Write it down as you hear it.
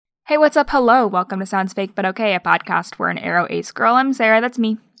Hey, what's up? Hello. Welcome to Sounds Fake But Okay, a podcast where an aro ace girl, I'm Sarah, that's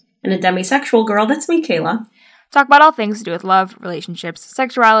me. And a demisexual girl, that's me, Kayla. Talk about all things to do with love, relationships,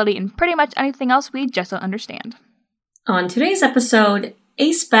 sexuality, and pretty much anything else we just don't understand. On today's episode,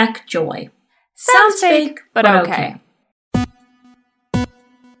 Aromantic Joy. Sounds fake, but okay.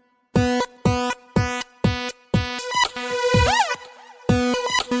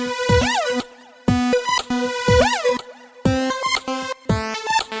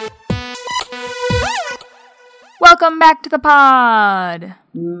 Welcome back to the pod.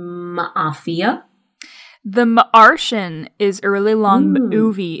 Mafia. The Martian is a really long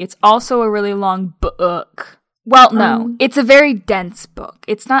movie. It's also a really long book. Well, no. It's a very dense book.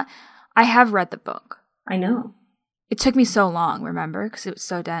 It's not... I have read the book. I know. It took me so long, remember? Because it was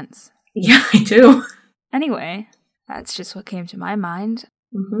so dense. Yeah, I do. Anyway, that's just what came to my mind.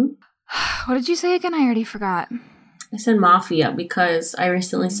 Mm-hmm. What did you say again? I already forgot. I said Mafia because I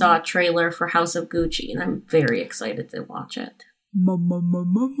recently saw a trailer for House of Gucci, and I'm very excited to watch it.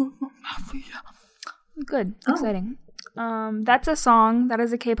 Mafia. Good. Exciting. That's a song. That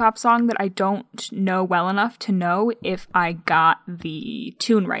is a K-pop song that I don't know well enough to know if I got the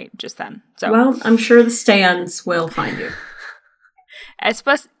tune right just then. So, well, I'm sure the stans will find you.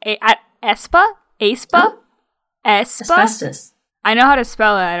 Espa? Asbestos. I know how to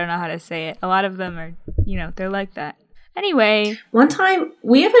spell it. I don't know how to say it. A lot of them are, they're like that. Anyway. One time,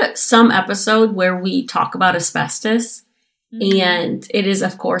 we have some episode where we talk about asbestos. Mm-hmm. And it is,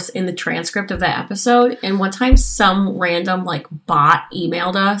 of course, in the transcript of that episode. And one time, some random, bot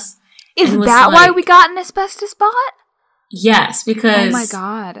emailed us. Is that why we got an asbestos bot? Yes, because... Oh my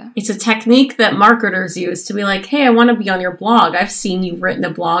god. It's a technique that marketers use to be like, hey, I want to be on your blog. I've seen you've written a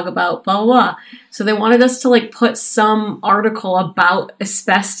blog about blah, blah, blah. So they wanted us to, put some article about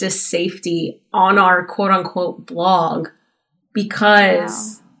asbestos safety on our quote-unquote blog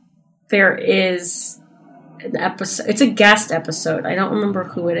because there is... an episode. It's a guest episode. I don't remember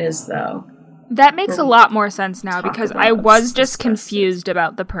who it is, though. That makes a lot more sense now because I was just confused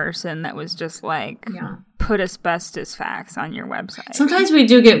about the person that was just put asbestos facts on your website. Sometimes we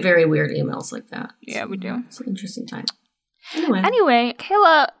do get very weird emails like that. Yeah, we do. It's an interesting time. Anyway,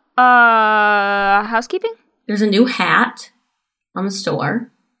 Kayla, housekeeping? There's a new hat on the store.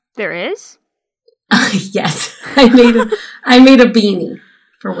 There is? Yes. I made a beanie.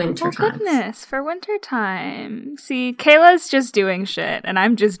 For winter time. Oh, goodness. For winter time. See, Kayla's just doing shit, and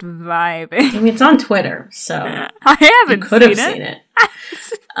I'm just vibing. I mean, it's on Twitter, so... I haven't seen it.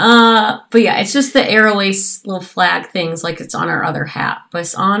 But yeah, it's just the Aroace little flag things like it's on our other hat, but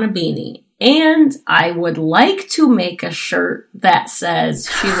it's on a beanie. And I would like to make a shirt that says,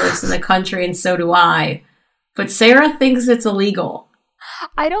 she lives in the country and so do I. But Sarah thinks it's illegal.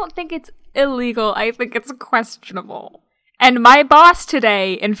 I don't think it's illegal. I think it's questionable. And my boss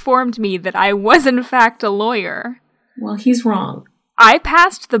today informed me that I was, in fact, a lawyer. Well, he's wrong. I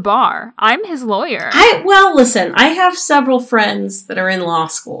passed the bar. I'm his lawyer. Listen, I have several friends that are in law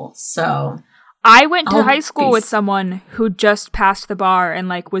school, so... I went to high school with someone who just passed the bar and,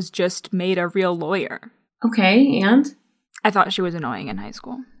 was just made a real lawyer. Okay, and? I thought she was annoying in high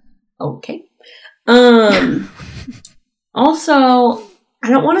school. Okay. Also... I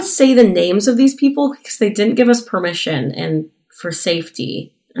don't want to say the names of these people because they didn't give us permission and for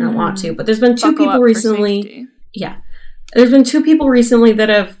safety. I don't want to, but there's been two people recently. Yeah. There's been two people recently that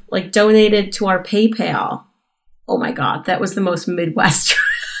have donated to our PayPal. Oh my God. That was the most Midwestern.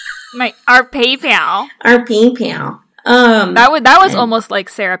 Our PayPal. Our PayPal. That was almost like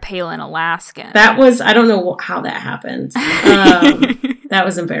Sarah Palin Alaskan. That was, I don't know how that happened. That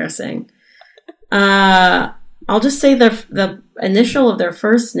was embarrassing. I'll just say the initial of their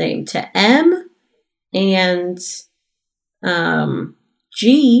first name to M and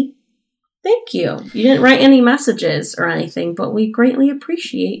G. Thank you. You didn't write any messages or anything, but we greatly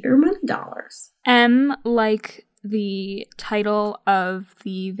appreciate your money dollars. M, like the title of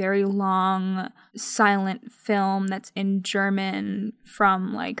the very long silent film that's in German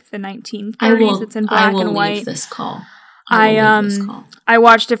from the 1930s. It's in black and white. I will leave this call. I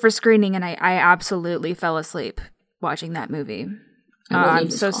watched it for screening and I absolutely fell asleep watching that movie. I'm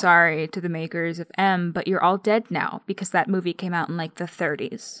so sorry to the makers of M, but you're all dead now because that movie came out in the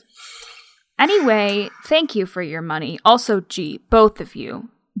 30s. Anyway, thank you for your money. Also, G, both of you.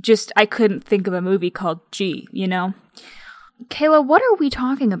 Just, I couldn't think of a movie called G, Kayla, what are we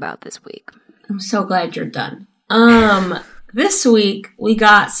talking about this week? I'm so glad you're done. This week we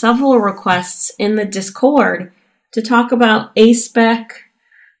got several requests in the Discord to talk about A-Spec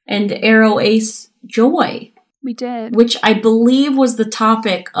and Aromantic Joy. We did. Which I believe was the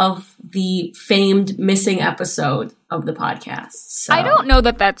topic of the famed missing episode of the podcast. So. I don't know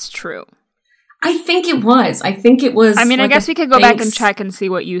that that's true. I think it was. I mean, I guess we could go back and check and see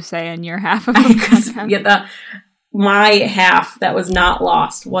what you say in your half of the podcast. My half that was not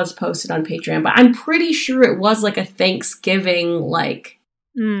lost was posted on Patreon, but I'm pretty sure it was like a Thanksgiving, like,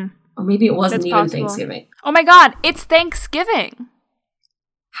 or maybe it wasn't even Thanksgiving. Oh my God, it's Thanksgiving.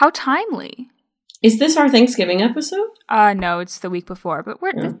 How timely. Is this our Thanksgiving episode? No, it's the week before, but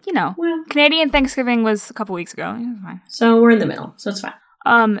we're, Canadian Thanksgiving was a couple weeks ago. Yeah, fine. So we're in the middle, so it's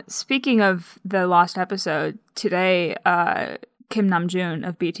fine. Speaking of the lost episode, today, Kim Namjoon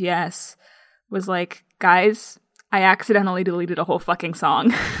of BTS was like, guys, I accidentally deleted a whole fucking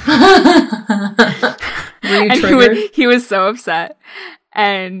song. Were you triggered? He was so upset.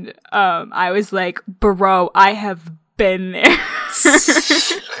 And I was like, bro, I have been there.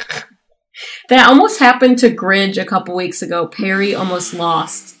 That almost happened to Gridge a couple weeks ago. Perry almost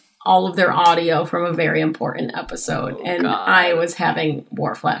lost all of their audio from a very important episode. And God. I was having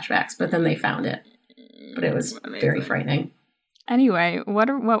war flashbacks, but then they found it. But it was very frightening. Anyway, what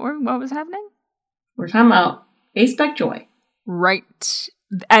was happening? We're talking about Asexual Joy. Right.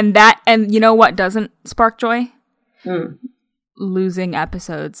 And you know what doesn't spark joy? Losing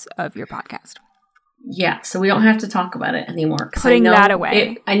episodes of your podcast. Yeah, so we don't have to talk about it anymore. Putting that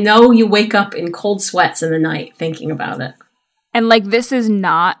away. I know you wake up in cold sweats in the night thinking about it. And like, this is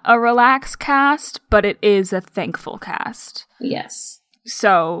not a relaxed cast, but it is a thankful cast. Yes.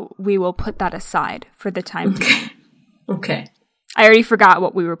 So we will put that aside for the time being. Okay. I already forgot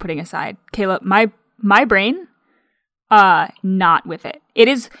what we were putting aside. Caleb, my brain, not with it. It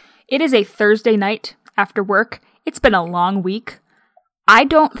is a Thursday night after work. It's been a long week. I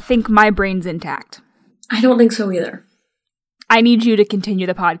don't think my brain's intact. I don't think so either. I need you to continue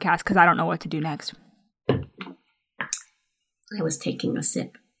the podcast because I don't know what to do next. I was taking a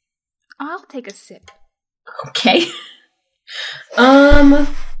sip. I'll take a sip. Okay.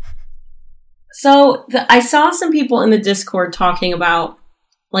 So I saw some people in the Discord talking about,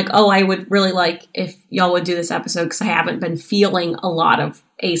 like, oh, I would really like if y'all would do this episode because I haven't been feeling a lot of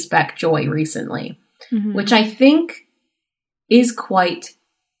Asexual Joy recently, which I think is quite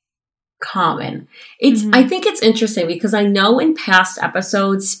common. I think it's interesting because I know in past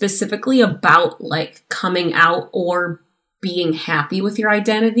episodes specifically about like coming out or being happy with your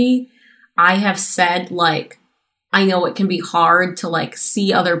identity, I have said like, I know it can be hard to like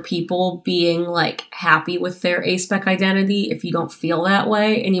see other people being like happy with their aspec identity if you don't feel that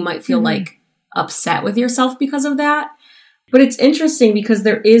way, and you might feel like upset with yourself because of that. But it's interesting because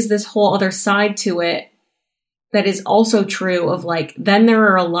there is this whole other side to it that is also true of like, then there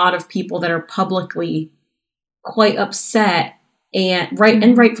are a lot of people that are publicly quite upset and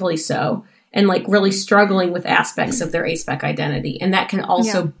rightfully so, and like really struggling with aspects of their aspec identity. And that can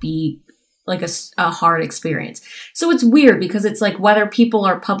also be like a hard experience. So it's weird because it's like whether people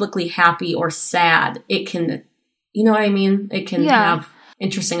are publicly happy or sad, it can, you know what I mean? It can have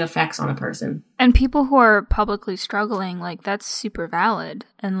interesting effects on a person. And people who are publicly struggling, like that's super valid.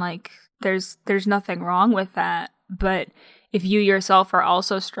 And like, there's nothing wrong with that. But if you yourself are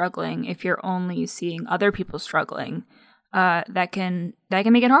also struggling, if you're only seeing other people struggling, that can make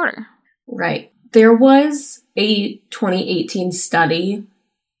it harder. Right. There was a 2018 study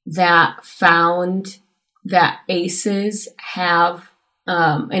that found that ACEs have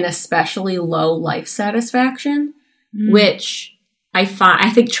an especially low life satisfaction, which I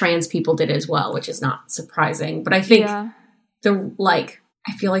think trans people did as well, which is not surprising. But I think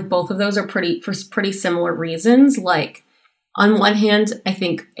I feel like both of those are for pretty similar reasons. Like, on one hand, I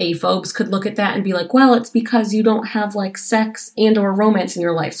think aphobes could look at that and be like, well, it's because you don't have like sex and or romance in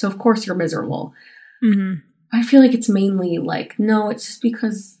your life, so of course you're miserable. I feel like it's mainly like, no, it's just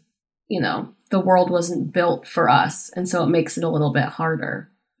because, you know, the world wasn't built for us, and so it makes it a little bit harder,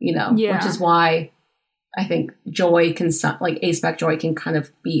 you know, which is why I think joy can, like aspec joy can kind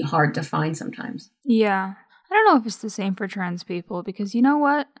of be hard to find sometimes. Yeah. I don't know if it's the same for trans people, because you know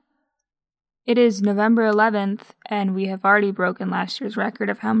what? It is November 11th, and we have already broken last year's record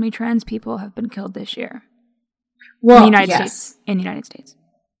of how many trans people have been killed this year. Well, in the United States. In the United States.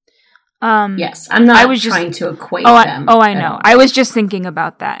 Yes, I'm not trying to equate them. I know. I was just thinking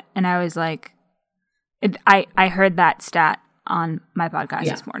about that, and I was like, I heard that stat on my podcast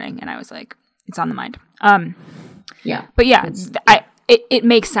this morning, and I was like, it's on the mind. But it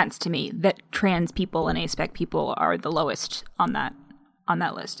makes sense to me that trans people and aspec people are the lowest on that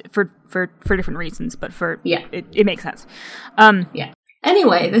list for different reasons, but it makes sense.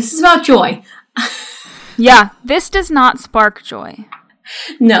 Anyway, this is about joy. This does not spark joy.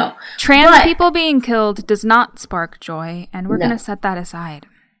 No. Trans people being killed does not spark joy, and we're going to set that aside.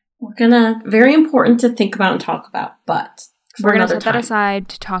 very important to think about and talk about, but we're going to set that aside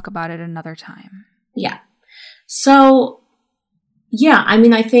to talk about it another time. Yeah. So, yeah, I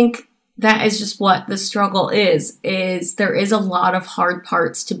mean, I think that is just what the struggle is there is a lot of hard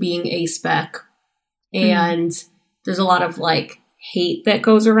parts to being aspec, and there's a lot of like hate that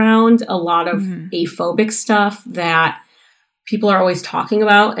goes around, a lot of aphobic stuff that people are always talking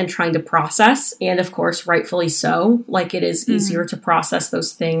about and trying to process. And of course, rightfully so. Like, it is easier to process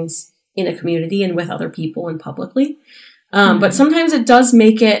those things in a community and with other people and publicly. But sometimes it does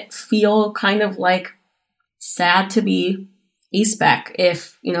make it feel kind of like sad to be aspec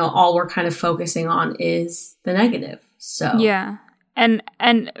if, you know, all we're kind of focusing on is the negative. So yeah. And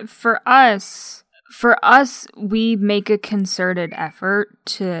for us, we make a concerted effort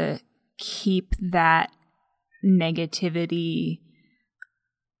to keep that negativity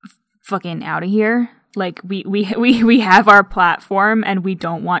fucking out of here. Like, we have our platform and we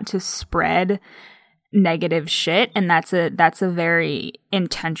don't want to spread negative shit, and that's a very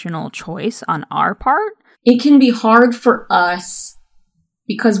intentional choice on our part. It can be hard for us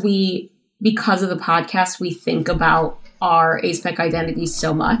because of the podcast, we think about our aspec identities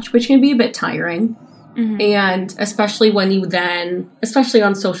so much, which can be a bit tiring. And especially when you especially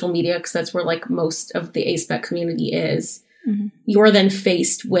on social media, because that's where like most of the aspec community is, you're then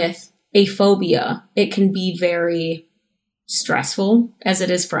faced with aphobia. It can be very stressful, as it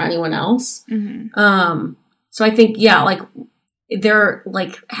is for anyone else. So I think, yeah, like there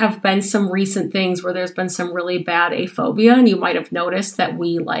like have been some recent things where there's been some really bad aphobia, and you might have noticed that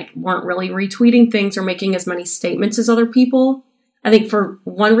we like weren't really retweeting things or making as many statements as other people. I think for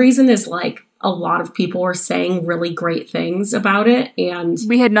one reason is like a lot of people were saying really great things about it, and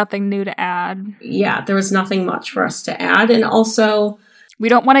we had nothing new to add. Yeah, there was nothing much for us to add. And also, we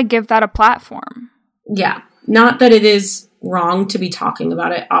don't want to give that a platform. Yeah, not that it is wrong to be talking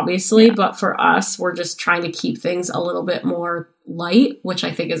about it, obviously, but for us, we're just trying to keep things a little bit more light, which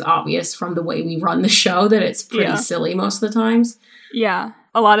I think is obvious from the way we run the show, that it's pretty silly most of the times. Yeah,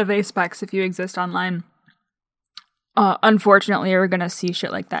 a lot of aspecs, if you exist online, unfortunately, are going to see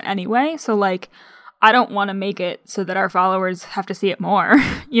shit like that anyway. So, like, I don't want to make it so that our followers have to see it more,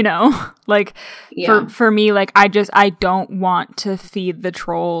 you know? Like, for me, like, I don't want to feed the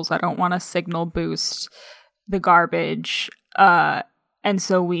trolls. I don't want to signal boost the garbage. And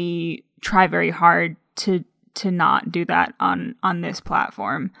so we try very hard to not do that on this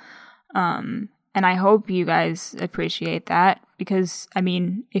platform. And I hope you guys appreciate that, because, I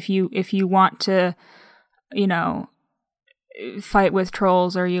mean, if you want to, you know, fight with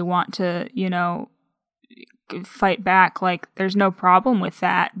trolls, or you want to, you know, fight back, like, there's no problem with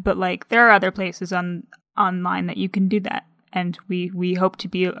that. But, like, there are other places online that you can do that. And we hope to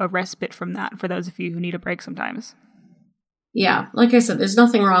be a respite from that for those of you who need a break sometimes. Yeah, like I said, there's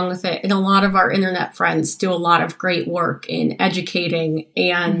nothing wrong with it. And a lot of our internet friends do a lot of great work in educating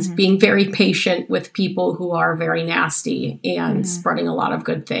and being very patient with people who are very nasty and spreading a lot of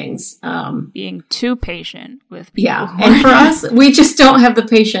good things. Being too patient with people. Yeah, and for us, we just don't have the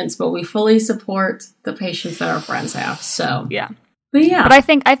patience, but we fully support the patience that our friends have. So yeah, but I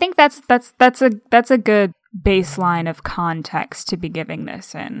think that's a good baseline of context to be giving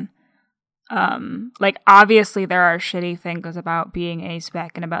this in. Like, obviously there are shitty things about being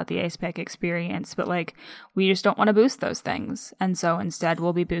aspec and about the aspec experience, but, like, we just don't want to boost those things. And so instead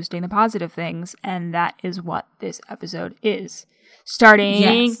we'll be boosting the positive things. And that is what this episode is.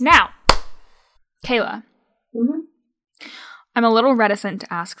 Starting now. Kayla. I'm a little reticent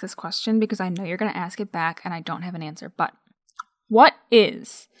to ask this question because I know you're going to ask it back and I don't have an answer, but what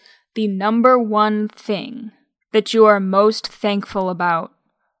is the number one thing that you are most thankful about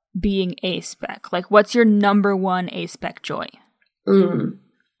being aspec? Like, what's your number one aspec joy? I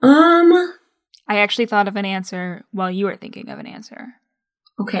actually thought of an answer while you were thinking of an answer.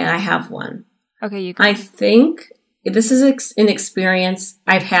 Okay, I have one. Okay, you go. I think this is an experience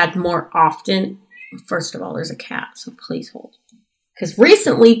I've had more often. First of all, there's a cat, so please hold. Because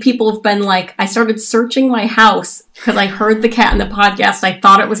recently people have been like, I started searching my house because I heard the cat in the podcast. I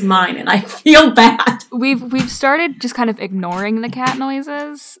thought it was mine, and I feel bad. We've started just kind of ignoring the cat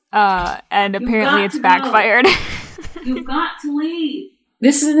noises, and apparently it's backfired. You've got to leave.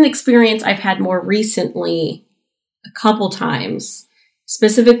 This is an experience I've had more recently, a couple times,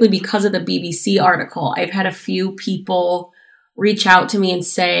 specifically because of the BBC article. I've had a few people reach out to me and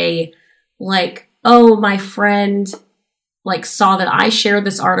say, like, oh, my friend, like, saw that I shared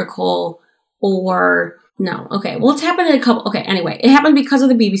this article, or no. Okay. Well, it's happened in a couple. Okay. Anyway, it happened because of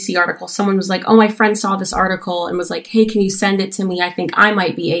the BBC article. Someone was like, oh, my friend saw this article and was like, hey, can you send it to me? I think I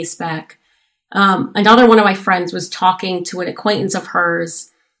might be aspec. Another one of my friends was talking to an acquaintance of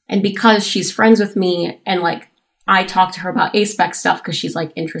hers, And because she's friends with me and like I talk to her about aspec stuff because she's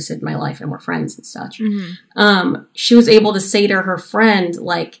like interested in my life and we're friends and such. Mm-hmm. She was able to say to her friend,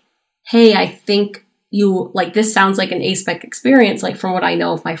 like, hey, I think you like this sounds like an aspec experience. Like from what I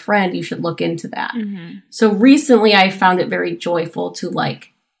know of my friend, you should look into that. Mm-hmm. So recently I found it very joyful to like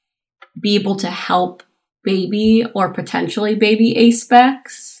be able to help baby or potentially baby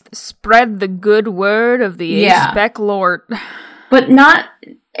aspecs. Spread the good word of the aspec lord. But not,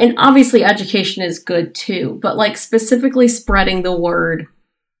 and obviously education is good too, but like specifically spreading the word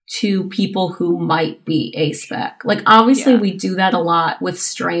to people who might be aspec. Like obviously we do that a lot with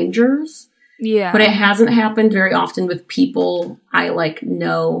strangers. Yeah. But it hasn't happened very often with people I like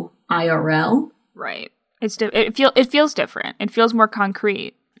know IRL. Right. It feels different. It feels more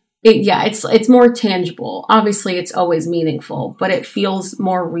concrete. It's more tangible. Obviously, it's always meaningful, but it feels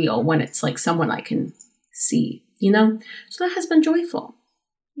more real when it's like someone I can see, you know? So that has been joyful.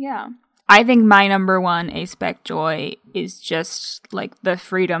 Yeah. I think my number one aspec joy is just like the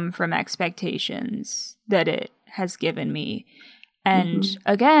freedom from expectations that it has given me. And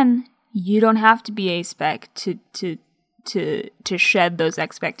again, you don't have to be aspec to shed those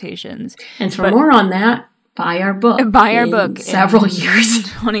expectations. And for more on that, buy our book several years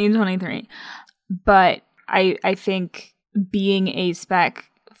 2023. But I think being aspec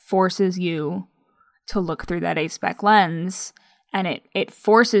forces you to look through that aspec lens, and it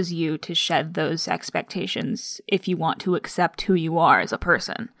forces you to shed those expectations if you want to accept who you are as a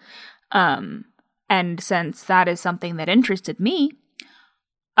person. And since that is something that interested me,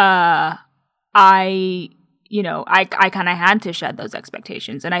 I kind of had to shed those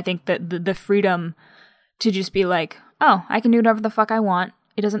expectations. And I think that the freedom to just be like, oh, I can do whatever the fuck I want.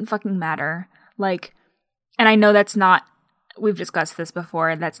 It doesn't fucking matter. Like, and I know that's not, we've discussed this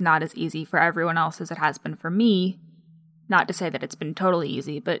before, that's not as easy for everyone else as it has been for me. Not to say that it's been totally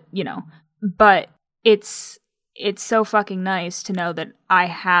easy, but, you know. But it's so fucking nice to know that I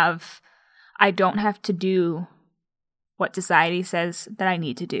don't have to do what society says that I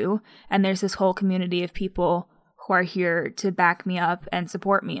need to do. And there's this whole community of people who are here to back me up and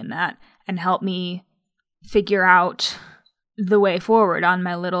support me in that and help me figure out the way forward on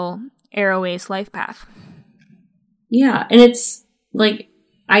my little arrow ace life path. Yeah, and it's like,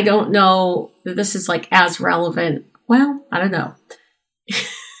 I don't know that this is like as relevant. Well, I don't know.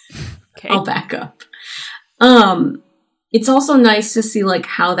 Okay. I'll back up. It's also nice to see like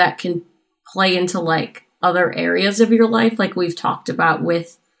how that can play into like other areas of your life. Like we've talked about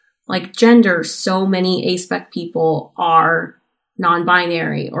with like gender, so many aspec people are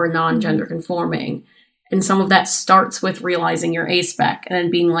non-binary or non-gender conforming. And some of that starts with realizing you're aspec and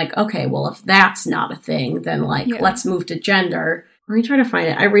then being like, okay, well, if that's not a thing, then like, let's move to gender. Let me try to find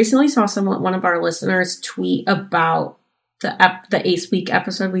it. I recently saw one of our listeners tweet about the Ace Week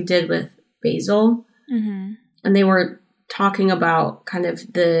episode we did with Basil. Mm-hmm. And they were talking about kind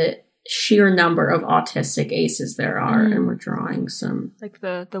of the sheer number of autistic aces there are. And we're drawing some. Like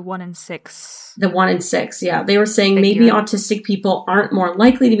the 1 in 6. The 1 in 6, yeah. They were saying maybe autistic people aren't more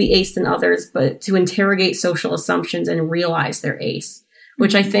likely to be ace than others, but to interrogate social assumptions and realize they're ace.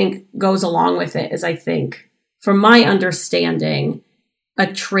 Which I think goes along with it, is I think, from my understanding,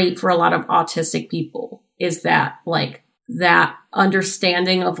 a trait for a lot of autistic people is that, like, that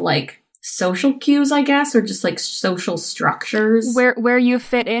understanding of, like, social cues, I guess, or just, like, social structures. Where you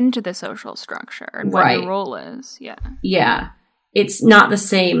fit into the social structure and what your role is, Yeah. It's not the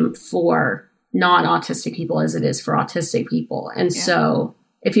same for non-autistic people as it is for autistic people. And so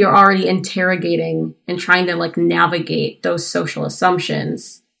if you're already interrogating and trying to, like, navigate those social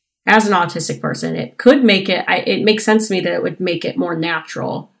assumptions as an autistic person, it could make it makes sense to me that it would make it more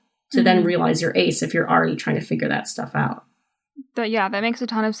natural to then realize you're ace if you're already trying to figure that stuff out. That makes a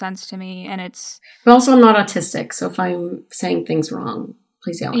ton of sense to me, and it's... But also, I'm not autistic, so if I'm saying things wrong,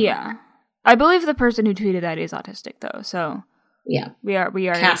 please yell at me. Yeah. I believe the person who tweeted that is autistic, though, so... Yeah. We are...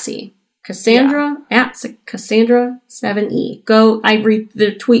 Cassie. Cassandra, at Cassandra 7E.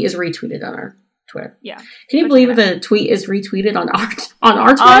 The tweet is retweeted on our Twitter. Yeah. Can you believe the tweet is retweeted on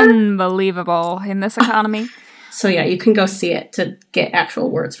our Twitter? Unbelievable in this economy. So yeah, you can go see it to get actual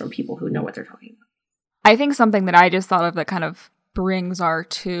words from people who know what they're talking about. I think something that I just thought of that kind of brings our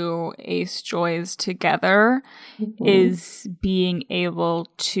two ace joys together is being able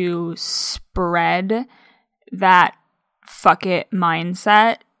to spread that fuck it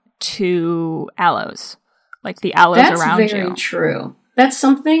mindset to allos, like the allos around you. That's very true. That's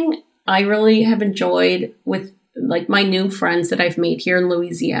something I really have enjoyed with like my new friends that I've made here in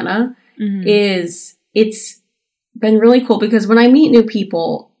Louisiana. Is it's been really cool because when I meet new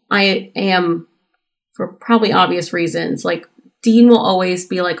people, I am, for probably obvious reasons, like Dean will always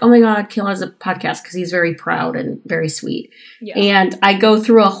be like, oh my God, Kayla has a podcast because he's very proud and very sweet. Yeah. And I go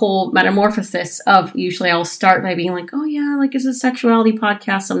through a whole metamorphosis of usually I'll start by being like, oh yeah, like it's a sexuality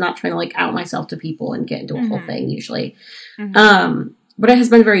podcast. So I'm not trying to like out myself to people and get into a whole thing usually. But it has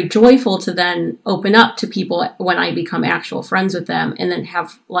been very joyful to then open up to people when I become actual friends with them and then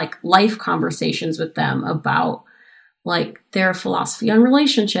have like life conversations with them about like their philosophy on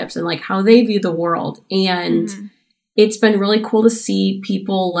relationships and like how they view the world. And it's been really cool to see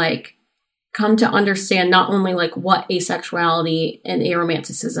people like come to understand not only like what asexuality and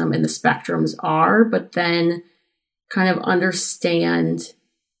aromanticism and the spectrums are, but then kind of understand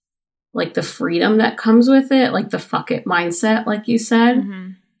like the freedom that comes with it, like the fuck it mindset, like you said.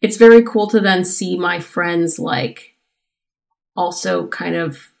 It's very cool to then see my friends like also kind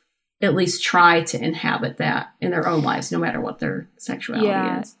of at least try to inhabit that in their own lives, no matter what their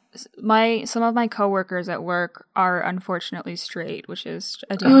sexuality is. Some of my coworkers at work are unfortunately straight, which is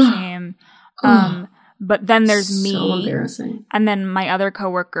a damn shame. But then there's me, so embarrassing. And then my other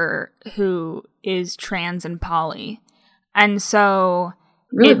coworker who is trans and poly, and so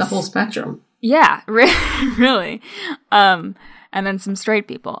really the whole spectrum. Yeah, really. And then some straight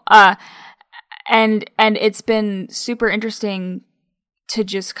people. And it's been super interesting to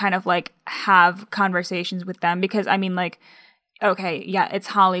just kind of like have conversations with them because I mean like, okay, yeah, it's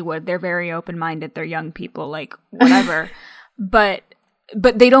Hollywood. They're very open-minded. They're young people, like whatever. but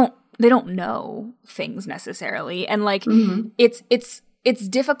they don't know things necessarily. And like it's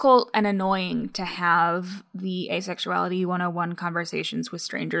difficult and annoying to have the asexuality 101 conversations with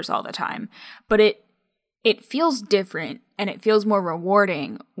strangers all the time. But it feels different and it feels more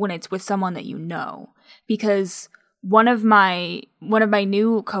rewarding when it's with someone that you know. Because one of my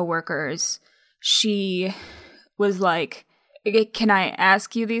new coworkers, she was like, can I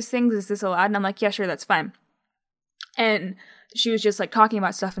ask you these things? Is this allowed? And I'm like, yeah, sure, that's fine. And she was just like talking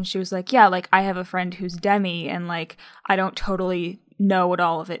about stuff and she was like, yeah, like I have a friend who's demi and like I don't totally know what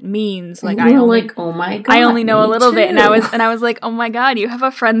all of it means. Like I only like, oh my God, I only know a little bit. And I was like, oh my God, you have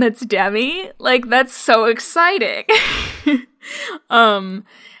a friend that's demi? Like that's so exciting.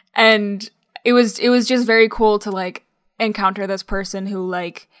 And it was just very cool to like encounter this person who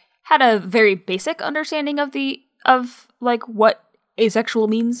like had a very basic understanding of like what asexual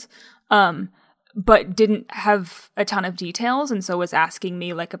means, but didn't have a ton of details, and so was asking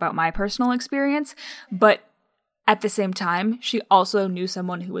me like about my personal experience. But at the same time, she also knew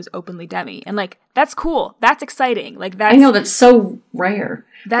someone who was openly demi, and like that's cool. That's exciting. Like that's, I know that's so rare.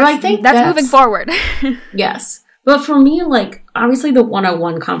 But I think that's moving forward. Yes. But for me, like, obviously the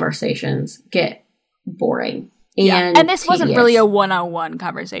 101 conversations get boring. And this wasn't really a 101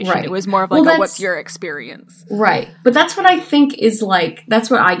 conversation. Right. It was more of like, what's your experience? Right. But that's what I think is like, that's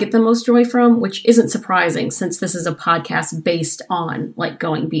what I get the most joy from, which isn't surprising since this is a podcast based on like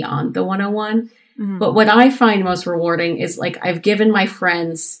going beyond the 101. But what I find most rewarding is like, I've given my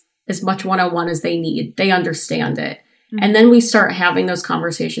friends as much 101 as they need. They understand it. And then we start having those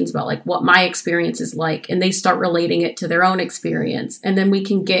conversations about like what my experience is like, and they start relating it to their own experience. And then we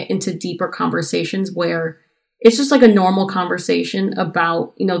can get into deeper conversations where it's just like a normal conversation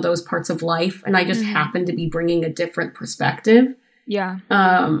about, you know, those parts of life. And I just happen to be bringing a different perspective. Yeah.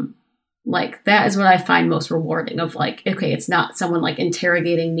 Like that is what I find most rewarding of like, okay, it's not someone like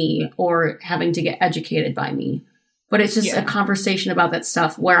interrogating me or having to get educated by me, but it's just a conversation about that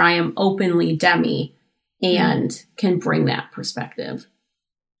stuff where I am openly demi and can bring that perspective.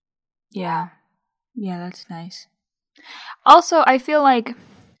 Yeah. Yeah, that's nice. Also, I feel like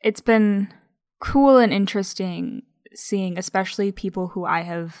it's been cool and interesting seeing especially people who I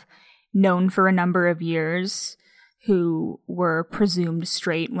have known for a number of years who were presumed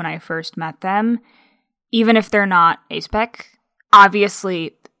straight when I first met them. Even if they're not aspec,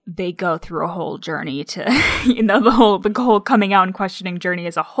 obviously they go through a whole journey to, you know, the whole coming out and questioning journey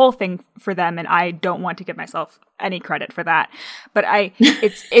is a whole thing for them, and I don't want to give myself any credit for that. But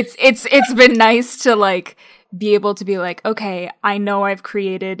it's been nice to like be able to be like, okay, I know I've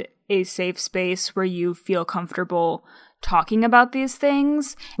created a safe space where you feel comfortable talking about these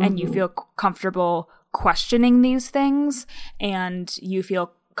things, and you feel comfortable questioning these things, and you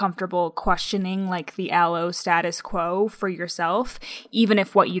feel comfortable questioning like the allo status quo for yourself, even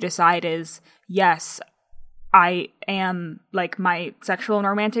if what you decide is, yes, I am like my sexual and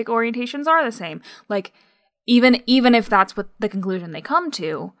romantic orientations are the same. Like even if that's what the conclusion they come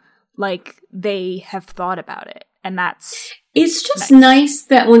to, like they have thought about it. And it's just nice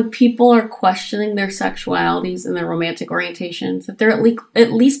that when people are questioning their sexualities and their romantic orientations, that they're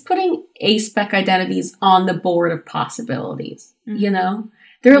at least putting aspec identities on the board of possibilities, you know?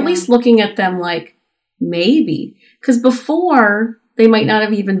 They're at least looking at them like, maybe. Because before, they might not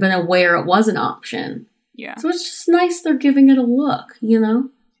have even been aware it was an option. Yeah. So it's just nice they're giving it a look, you know?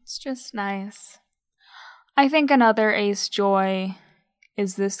 It's just nice. I think another ace joy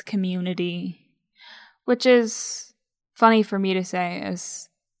is this community, which is funny for me to say as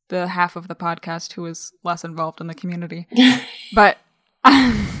the half of the podcast who is less involved in the community. But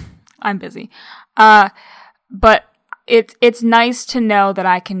I'm busy. But it's nice to know that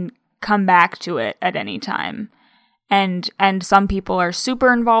I can come back to it at any time. And some people are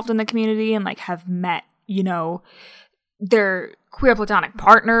super involved in the community and like have met, you know, their queer platonic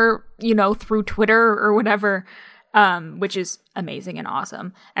partner, you know, through Twitter or whatever, which is amazing and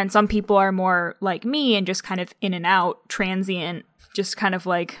awesome. And some people are more like me and just kind of in and out, transient, just kind of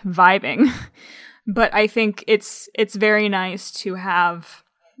like vibing. But I think it's very nice to have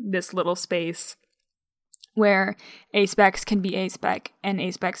this little space where aspecs can be aspec and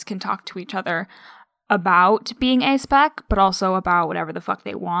aspecs can talk to each other about being aspec, but also about whatever the fuck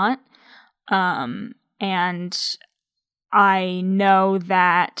they want. And I know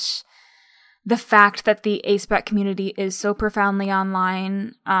that the fact that the aspec community is so profoundly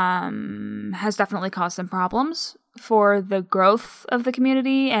online has definitely caused some problems for the growth of the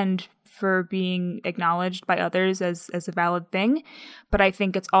community and for being acknowledged by others as a valid thing. But I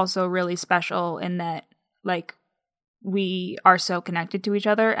think it's also really special in that, like, we are so connected to each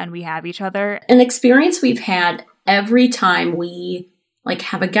other and we have each other. An experience we've had every time we like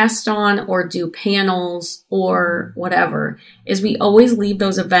have a guest on or do panels or whatever is we always leave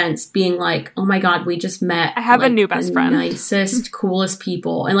those events being like, oh my God, we just met. I have a new best friend. Nicest, coolest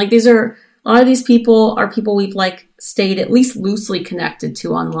people. And like a lot of these people are people we've like stayed at least loosely connected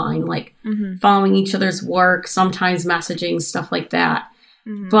to online, like following each other's work, sometimes messaging, stuff like that.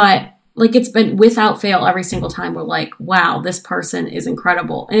 Mm-hmm. But like it's been without fail every single time we're like, wow, this person is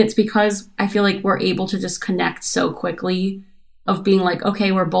incredible. And it's because I feel like we're able to just connect so quickly of being like,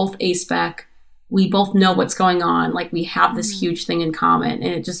 okay, we're both aspec. We both know what's going on. Like we have this huge thing in common.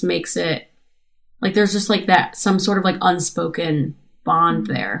 And it just makes it like there's just like that some sort of like unspoken bond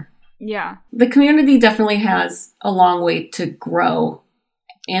there. Yeah. The community definitely has a long way to grow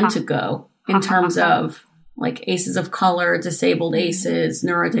and to go in terms of like aces of color, disabled aces,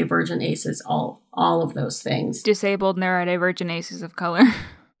 neurodivergent aces, all of those things. Disabled neurodivergent aces of color.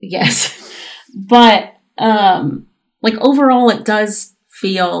 Yes. But like overall it does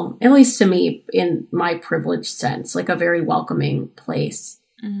feel, at least to me in my privileged sense, like a very welcoming place.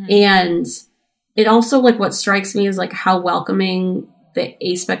 Mm-hmm. And it also like what strikes me is like how welcoming the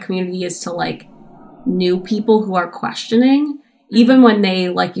aspec community is to like new people who are questioning, even when they,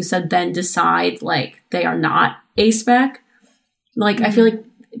 like you said, then decide like they are not aspec. Like I feel like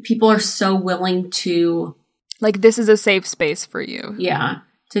people are so willing to like, this is a safe space for you. Yeah.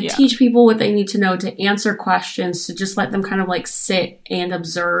 To teach people what they need to know, to answer questions, to just let them kind of like sit and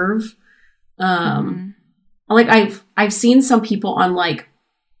observe. Like I've seen some people on like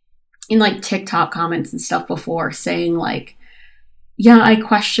in like TikTok comments and stuff before saying like, yeah, I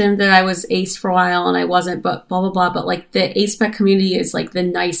questioned that I was ace for a while and I wasn't, but blah, blah, blah. But like the aspec community is like the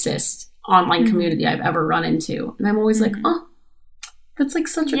nicest online community I've ever run into. And I'm always like, oh, that's like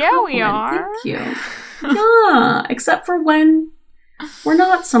such a compliment. We are. Thank you. Yeah, except for when we're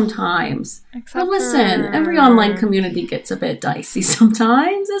not sometimes. But listen, every online community gets a bit dicey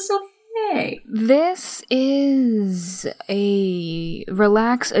sometimes. It's okay. This is a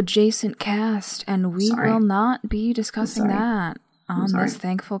relax adjacent cast, and we will not be discussing that on this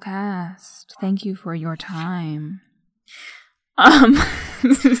thankful cast. Thank you for your time. Another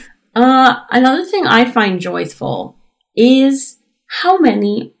thing I find joyful is how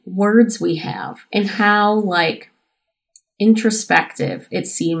many words we have and how like introspective it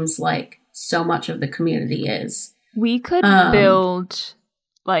seems like so much of the community is. We could build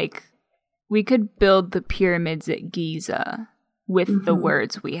the pyramids at Giza with the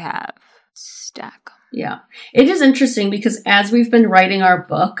words we have. Stack them. Yeah. It is interesting because as we've been writing our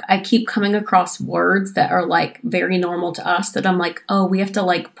book, I keep coming across words that are like very normal to us that I'm like, oh, we have to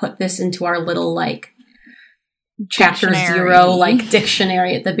like put this into our little like chapter 0 like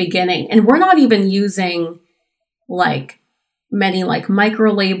dictionary at the beginning. And we're not even using like many like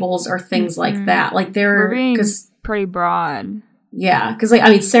micro labels or things like that. Like they're pretty broad. Yeah. Cause like, I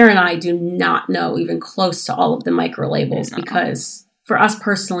mean, Sarah and I do not know even close to all of the micro labels because for us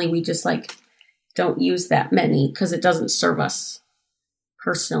personally, we just like don't use that many because it doesn't serve us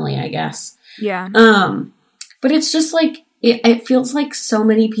personally, I guess. Yeah. But it's just like, it feels like so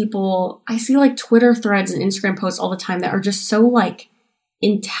many people, I see like Twitter threads and Instagram posts all the time that are just so like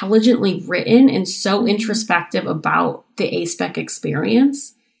intelligently written and so introspective about the aspec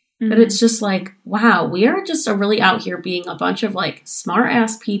experience. But it's just like, wow, we are just really out here being a bunch of like smart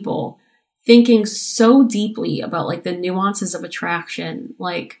ass people thinking so deeply about like the nuances of attraction.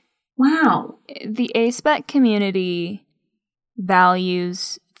 Like, wow. The aspec community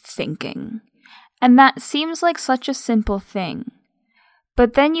values thinking. And that seems like such a simple thing.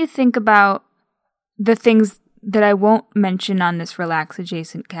 But then you think about the things that I won't mention on this Relax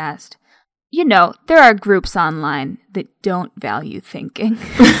Adjacent cast. You know, there are groups online that don't value thinking.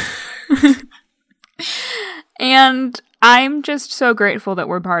 And I'm just so grateful that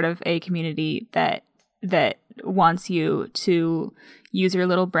we're part of a community that wants you to use your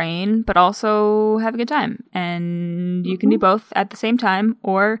little brain, but also have a good time. And you can do both at the same time,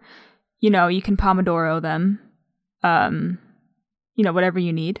 or, you know, you can Pomodoro them, you know, whatever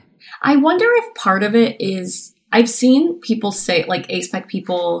you need. I wonder if part of it is, I've seen people say, like, aspec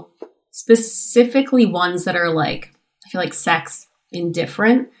people, specifically ones that are, like, I feel like sex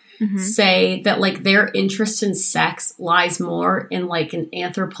indifferent, say that, like, their interest in sex lies more in, like, an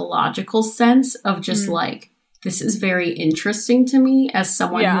anthropological sense of just, like, this is very interesting to me as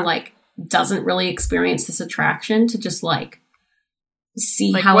someone who, like, doesn't really experience this attraction, to just, like,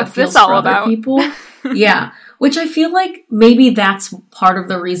 see like, how it feels for other people. Yeah. Which I feel like maybe that's part of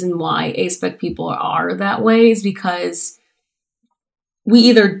the reason why aspec people are that way, is because we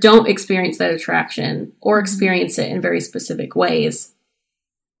either don't experience that attraction or experience it in very specific ways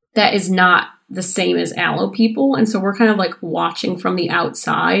that is not the same as allo people. And so we're kind of like watching from the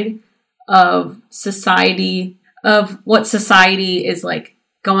outside of society, of what society is like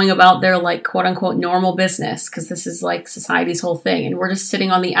going about their like quote unquote normal business, because this is like society's whole thing. And we're just sitting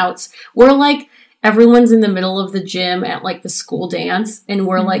on the outs. We're like, everyone's in the middle of the gym at like the school dance, and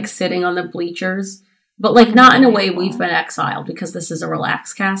we're like sitting on the bleachers, but like not in a way we've been exiled, because this is a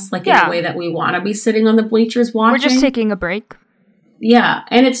relaxed cast, like in a way that we want to be sitting on the bleachers watching. We're just taking a break. Yeah.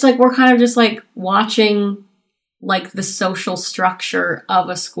 And it's like, we're kind of just like watching like the social structure of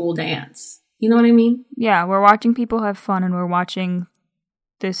a school dance. You know what I mean? Yeah. We're watching people have fun, and we're watching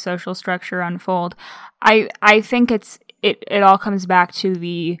this social structure unfold. I think it all comes back to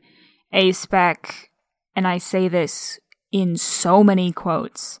the aspec, and I say this in so many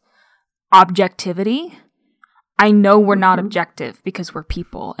quotes, objectivity. I know we're not objective because we're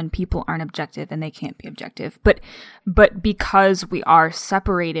people, and people aren't objective, and they can't be objective. But because we are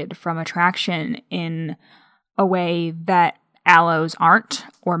separated from attraction in a way that allos aren't,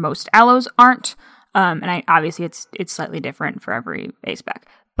 or most allos aren't, and obviously it's slightly different for every aspec,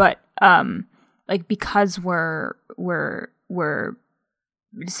 but like because we're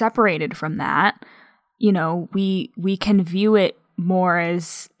separated from that, you know, we can view it more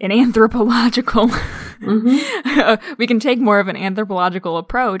as an anthropological we can take more of an anthropological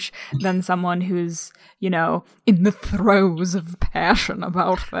approach than someone who's, you know, in the throes of passion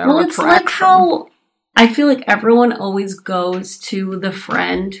about their attraction. It's like how I feel like everyone always goes to the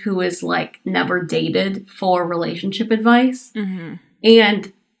friend who is like never dated for relationship advice.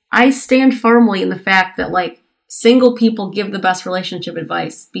 And I stand firmly in the fact that like single people give the best relationship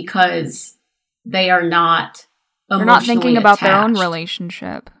advice because they are not emotionally They're not thinking about attached. Their own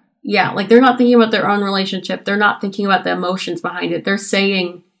relationship. Yeah, like they're not thinking about their own relationship. They're not thinking about the emotions behind it. They're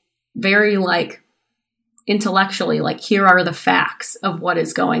saying very like intellectually, like, here are the facts of what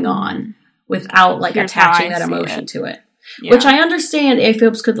is going on without like attaching that emotion to it. Yeah. Which I understand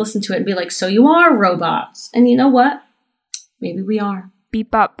AFibs could listen to it and be like, so you are robots. And you know what? Maybe we are.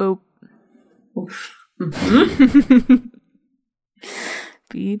 Beep bop boop.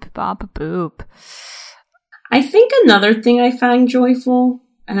 Beep bop boop. I think another thing I find joyful,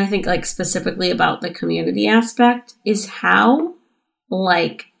 and I think like specifically about the community aspect, is how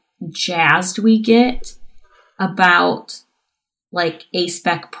like jazzed we get about like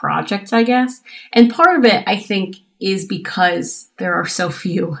aspec projects, I guess. And part of it, I think, is because there are so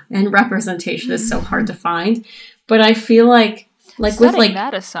few and representation is so hard to find. But I feel like with like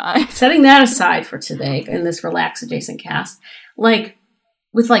setting that aside for today in this Relax Adjacent cast, like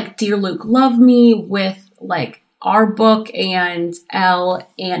with like Dear Luke Love Me, with like our book and Elle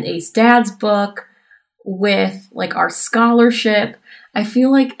and Ace Dad's book, with like our scholarship, I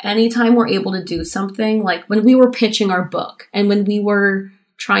feel like anytime we're able to do something, like when we were pitching our book and when we were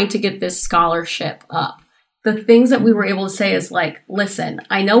trying to get this scholarship up, the things that we were able to say is like, listen,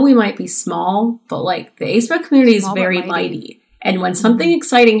 I know we might be small, but like the aspec community is very mighty. And when something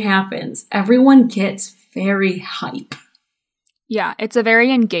exciting happens, everyone gets very hype. Yeah, it's a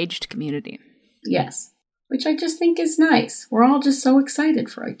very engaged community. Yes, which I just think is nice. We're all just so excited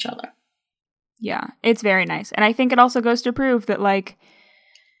for each other. Yeah, it's very nice. And I think it also goes to prove that, like,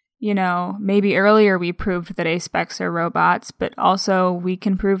 you know, maybe earlier we proved that aspecs are robots, but also we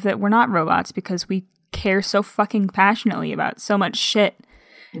can prove that we're not robots because we care so fucking passionately about so much shit.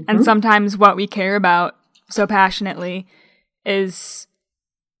 Mm-hmm. And sometimes what we care about so passionately is,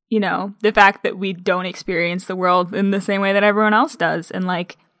 you know, the fact that we don't experience the world in the same way that everyone else does. And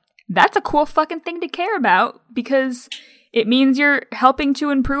like, that's a cool fucking thing to care about because it means you're helping to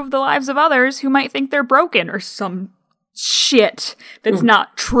improve the lives of others who might think they're broken or some shit that's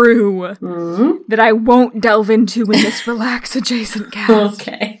not true that I won't delve into in this relax adjacent cast.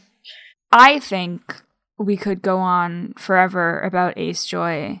 Okay. I think we could go on forever about Ace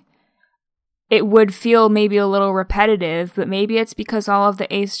Joy. It would feel maybe a little repetitive, but maybe it's because all of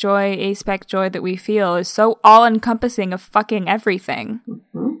the Ace Joy, Aspec Joy that we feel is so all-encompassing of fucking everything.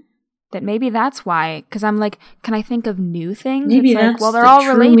 That maybe that's why. Because I'm like, can I think of new things? Maybe it's that's like, well, they're all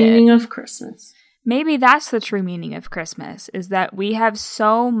related. Meaning of Christmas. Maybe that's the true meaning of Christmas, is that we have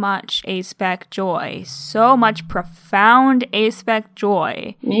so much aspec joy, so much profound aspec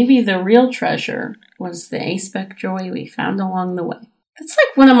joy. Maybe the real treasure was the aspec joy we found along the way. That's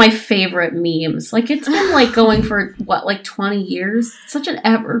like one of my favorite memes. Like, it's been like going for, what, like 20 years? It's such an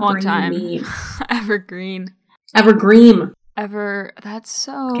evergreen meme. Evergreen. Evergreen. That's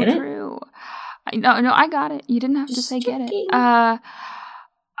so get true. No, I got it. You didn't have to say get it.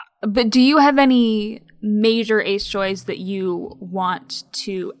 But do you have any major Ace Joys that you want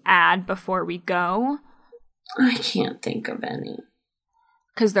to add before we go? I can't think of any.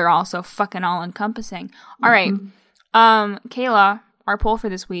 Because they're all so fucking all-encompassing. All right. Kayla, our poll for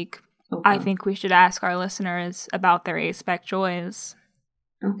this week. Okay. I think we should ask our listeners about their aspec joys.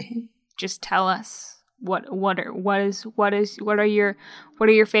 Okay. Just tell us what are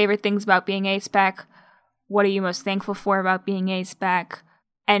your favorite things about being aspec? What are you most thankful for about being aspec?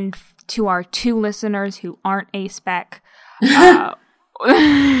 And to our 2 listeners who aren't aspec,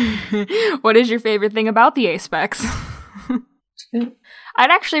 what is your favorite thing about the aspecs?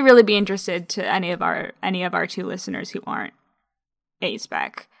 I'd actually really be interested to any of our 2 listeners who aren't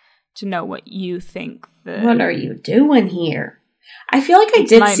aspec to know what you think. What are you doing here? I feel like I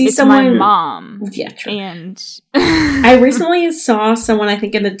did see someone. My mom. Yeah, true. And I recently saw someone, I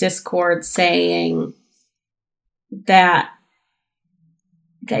think in the Discord, saying that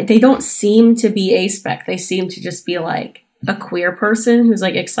they don't seem to be aspec. They seem to just be like a queer person who's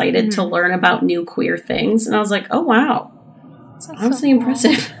like excited to learn about new queer things. And I was like, oh wow, that's honestly so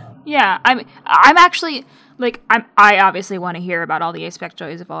impressive. Yeah, I'm actually like I obviously want to hear about all the aspec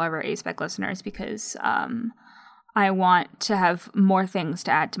joys of all of our aspec listeners because I want to have more things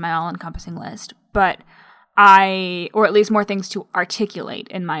to add to my all-encompassing list, or at least more things to articulate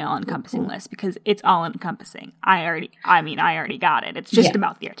in my all-encompassing list because it's all-encompassing. I already got it. It's just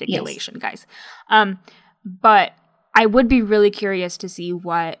about the articulation, guys. But I would be really curious to see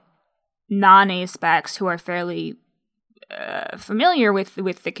what non-aspecs who are fairly familiar with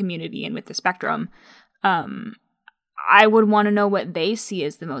the community and with the spectrum, I would want to know what they see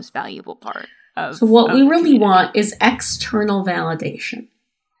as the most valuable part. So what we really want is external validation.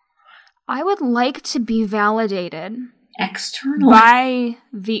 I would like to be validated externally by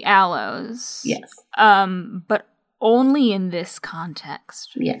the aloes. Yes. But only in this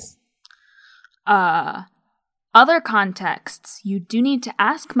context. Yes. Other contexts, you do need to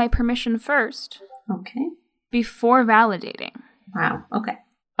ask my permission first. Okay. Before validating. Wow. Okay.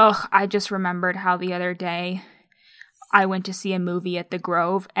 Ugh, I just remembered how the other day I went to see a movie at the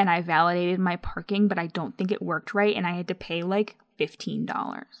Grove and I validated my parking, but I don't think it worked right and I had to pay like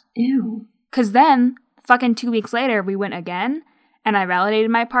 $15. Ew. Because then, fucking 2 weeks later, we went again and I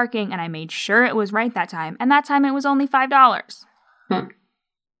validated my parking and I made sure it was right that time. And that time it was only $5.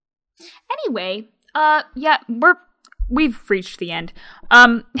 Anyway, yeah, we've reached the end.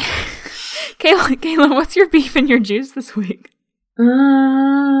 Kayla, what's your beef and your juice this week?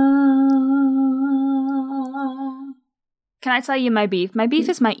 Can I tell you my beef? My beef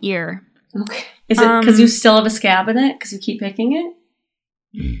is my ear. Okay. Is it because you still have a scab in it? Because you keep picking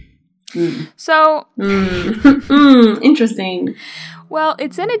it? So... Interesting. Well,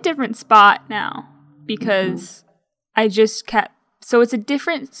 it's in a different spot now. Because I just kept... So it's a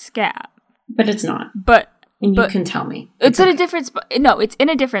different scab. But it's not. And you can tell me. It's in a different spot. No, it's in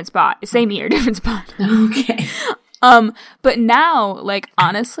a different spot. Same ear, different spot. Okay. But now, like,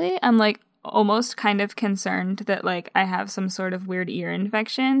 honestly, I'm like almost kind of concerned that like I have some sort of weird ear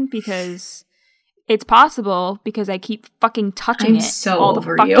infection because it's possible because I keep fucking touching all the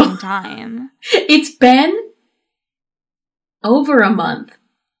fucking time. It's been over a month.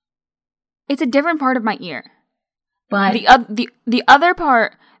 It's a different part of my ear. But the other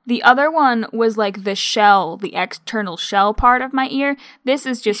part The other one was like the shell, the external shell part of my ear. This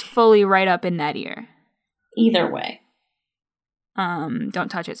is just fully right up in that ear. Either way. Don't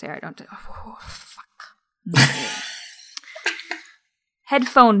touch it, Sarah. Don't. Oh, fuck.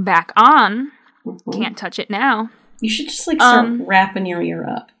 Headphone back on. Mm-hmm. Can't touch it now. You should just like start wrapping your ear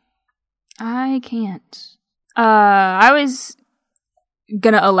up. I can't. I was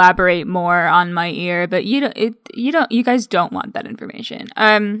gonna elaborate more on my ear, but you guys don't want that information.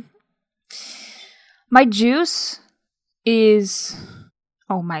 My juice is,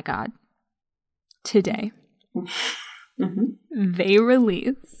 oh my god, today they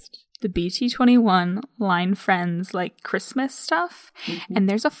released the BT21 Line Friends like Christmas stuff, and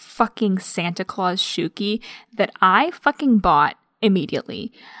there's a fucking Santa Claus Shuki that I fucking bought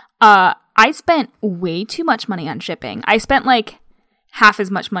immediately. I spent way too much money on shipping. I spent like half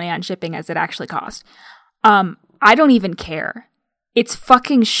as much money on shipping as it actually cost. I don't even care. It's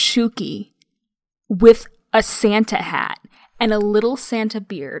fucking Shuki with a Santa hat and a little Santa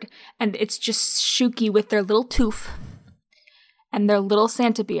beard. And it's just Shuki with their little tooth and their little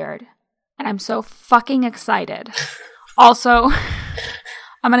Santa beard. And I'm so fucking excited. Also,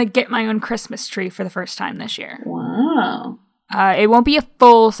 I'm going to get my own Christmas tree for the first time this year. Wow. It won't be a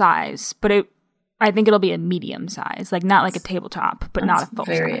full size, but I think it'll be a medium size. Like, not like a tabletop, but not a full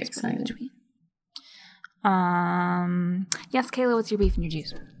size. Very exciting. Yes, Kayla, what's your beef and your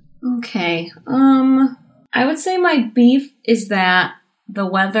juice? Okay. I would say my beef is that the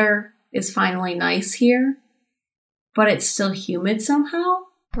weather is finally nice here, but it's still humid somehow.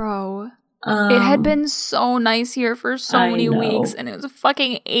 Bro. It had been so nice here for so many weeks, and it was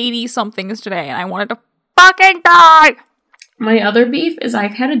fucking 80-somethings today, and I wanted to fucking die! My other beef is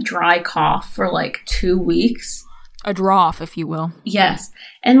I've had a dry cough for like 2 weeks. A drought, if you will. Yes.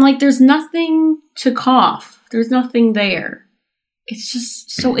 And like there's nothing to cough. There's nothing there. It's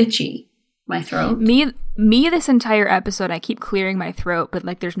just so itchy, my throat. Me this entire episode, I keep clearing my throat, but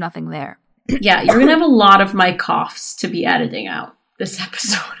like there's nothing there. Yeah, you're going to have a lot of my coughs to be editing out this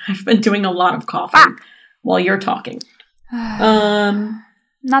episode. I've been doing a lot of coughing while you're talking.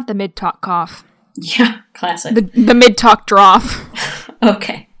 Not the mid-talk cough. Yeah, classic. The mid-talk drop.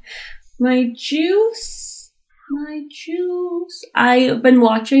 Okay. My juice. I've been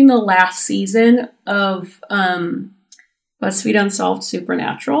watching the last season of BuzzFeed Unsolved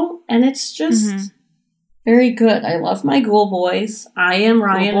Supernatural, and it's just very good. I love my Ghoul Boys. I am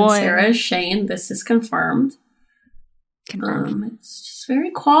Ryan and Sarah is Shane. This is confirmed. It's just very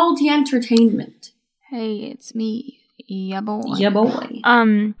quality entertainment. Hey, it's me. Yeah, boy. Yeah, boy.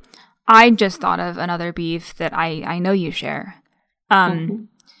 I just thought of another beef that I know you share.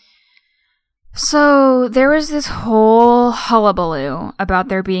 So there was this whole hullabaloo about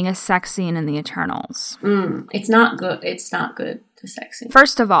there being a sex scene in the Eternals. It's not good. It's not good, the sex scene.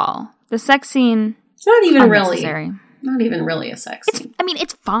 First of all, the sex scene... It's not even really a sex scene.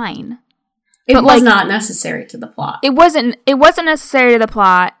 It's fine. It was not necessary to the plot. It wasn't necessary to the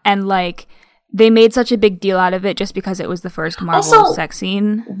plot, and like... They made such a big deal out of it just because it was the first Marvel sex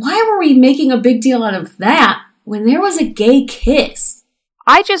scene. Why were we making a big deal out of that when there was a gay kiss?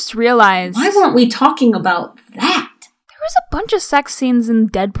 I just realized... Why weren't we talking about that? There was a bunch of sex scenes in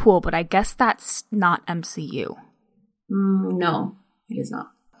Deadpool, but I guess that's not MCU. No, it is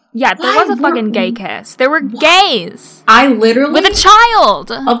not. Yeah, there was a fucking gay kiss. There were gays. I literally... With a child.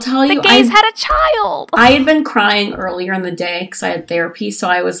 I'll tell you... The gays had a child. I had been crying earlier in the day because I had therapy, so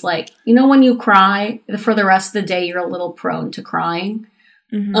I was like, you know when you cry, for the rest of the day, you're a little prone to crying?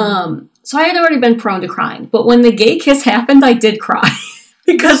 So I had already been prone to crying. But when the gay kiss happened, I did cry.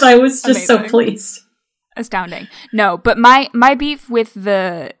 Because I was just so pleased. Astounding. No, but my beef with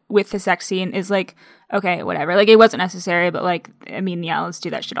the sex scene is like... Okay, whatever. Like, it wasn't necessary, but, like, I mean, yeah, let's do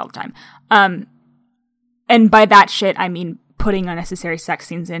that shit all the time. And by that shit, I mean putting unnecessary sex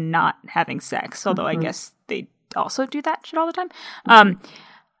scenes in, not having sex. Although I guess they also do that shit all the time.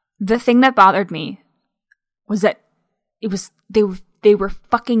 The thing that bothered me was that they were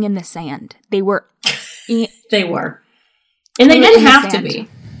fucking in the sand. They were. They were. And they didn't have to be.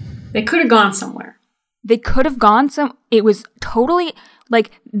 They could have gone somewhere. It was totally,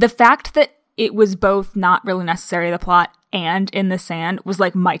 like, the fact that it was both not really necessary to the plot and in the sand was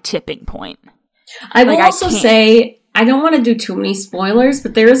like my tipping point. I will also say, I don't want to do too many spoilers,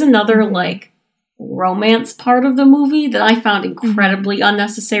 but there is another like romance part of the movie that I found incredibly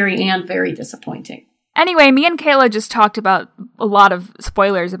unnecessary and very disappointing. Anyway, me and Kayla just talked about a lot of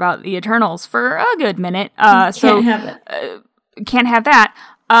spoilers about the Eternals for a good minute. Can't have it. Can't have that.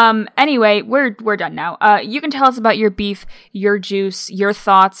 Anyway, we're done now. You can tell us about your beef, your juice, your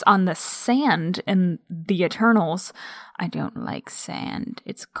thoughts on the sand in the Eternals. I don't like sand.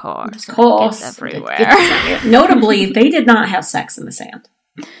 It's coarse. It's coarse. It gets everywhere. Notably, they did not have sex in the sand.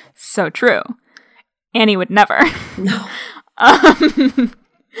 So true. Annie would never. No.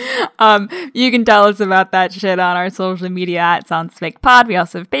 You can tell us about that shit on our social media at SoundsFakePod. We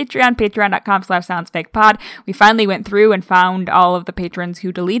also have Patreon, patreon.com/SoundsFakePod. We finally went through and found all of the patrons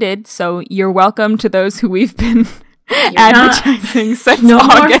who deleted, so you're welcome to those who we've been advertising since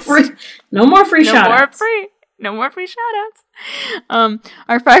August. No more free shout-outs. No more free shout-outs.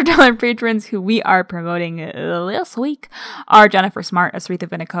 Our $5 patrons who we are promoting this week are Jennifer Smart, Asritha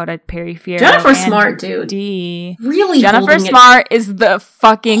Vinakota, Perry Fierro, Jennifer Smart, dude. D. Really Jennifer Smart is the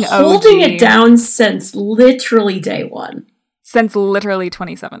fucking holding it down since literally day one. Since literally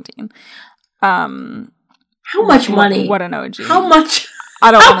 2017. How much money? What an OG. How much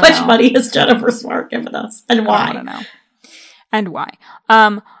money has Jennifer Smart given us? And why? I don't know. And why?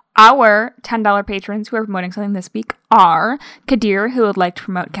 Our $10 patrons who are promoting something this week are Kadir, who would like to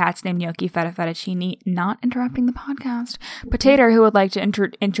promote cats named Gnocchi Feta Fettuccine, not interrupting the podcast. Potato, who would like to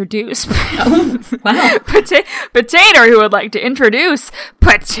introduce... Oh, wow. Potato, who would like to introduce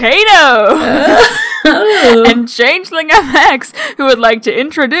Potato! And Changeling FX, who would like to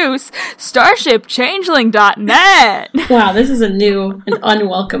introduce StarshipChangeling.net. Wow, this is a new and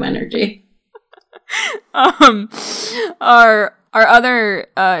unwelcome energy. Our other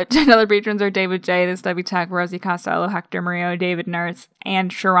 $10 patrons are David J, The Stubby Tech, Rosie Costello, Hector Murillo, David Nurse, and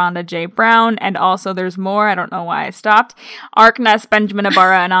Sharonda J. Brown. And also there's more. I don't know why I stopped. Arkness, Benjamin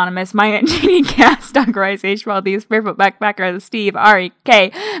Ibarra, Anonymous, Maya and Jeannie Cass, Doug Rice, H. Valdez, Barefoot Backpacker, Steve, Ari,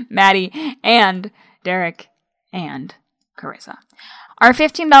 K, Maddie, and Derek, and Carissa. Our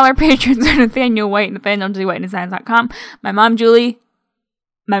 $15 patrons are Nathaniel White, Nathaniel J. White, Designs.com. My mom, Julie.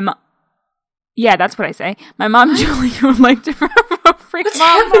 Yeah, that's what I say. My mom, Julie, would like to promote free What's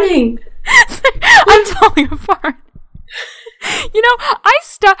happening? I'm falling apart. You know, I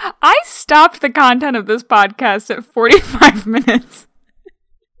stopped the content of this podcast at 45 minutes.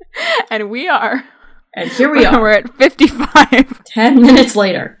 And we are. And here we are. We're at 55. 10 minutes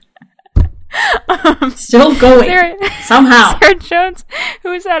later. Still going. Somehow. Sarah Jones,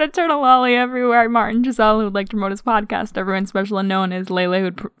 who's at Eternal Lolly everywhere. Martin Giselle, who would like to promote his podcast. Everyone Special Unknown is Layla, who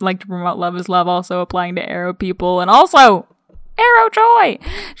would like to promote Love is Love, also applying to Arrow people. And also, Arrow Joy.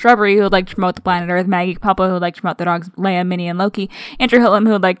 Shrubbery, who would like to promote The Planet Earth. Maggie Papa, who would like to promote the dogs Leia, Minnie, and Loki. Andrew Hillam,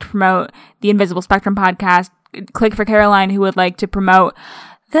 who would like to promote the Invisible Spectrum podcast. Click for Caroline, who would like to promote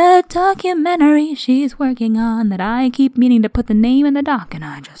the documentary she's working on that I keep meaning to put the name in the doc and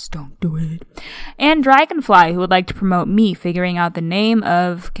I just don't do it. And Dragonfly, who would like to promote me figuring out the name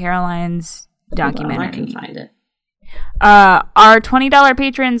of Caroline's documentary. I can find it. Our $20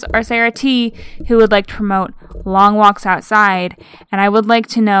 patrons are Sarah T, who would like to promote Long Walks Outside. And I would like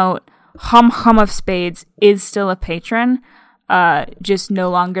to note Hum of Spades is still a patron, just no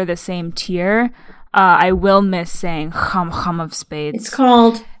longer the same tier. I will miss saying hum of spades. It's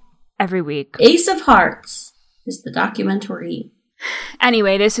called every week. Ace of Hearts is the documentary.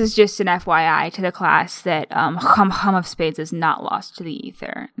 Anyway, this is just an FYI to the class that hum of spades is not lost to the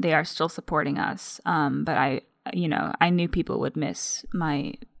ether. They are still supporting us. But I knew people would miss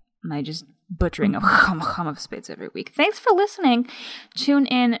my just butchering of hum of spades every week. Thanks for listening. Tune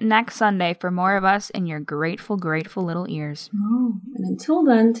in next Sunday for more of us in your grateful, grateful little ears. Oh, and until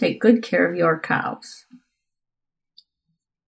then, take good care of your cows.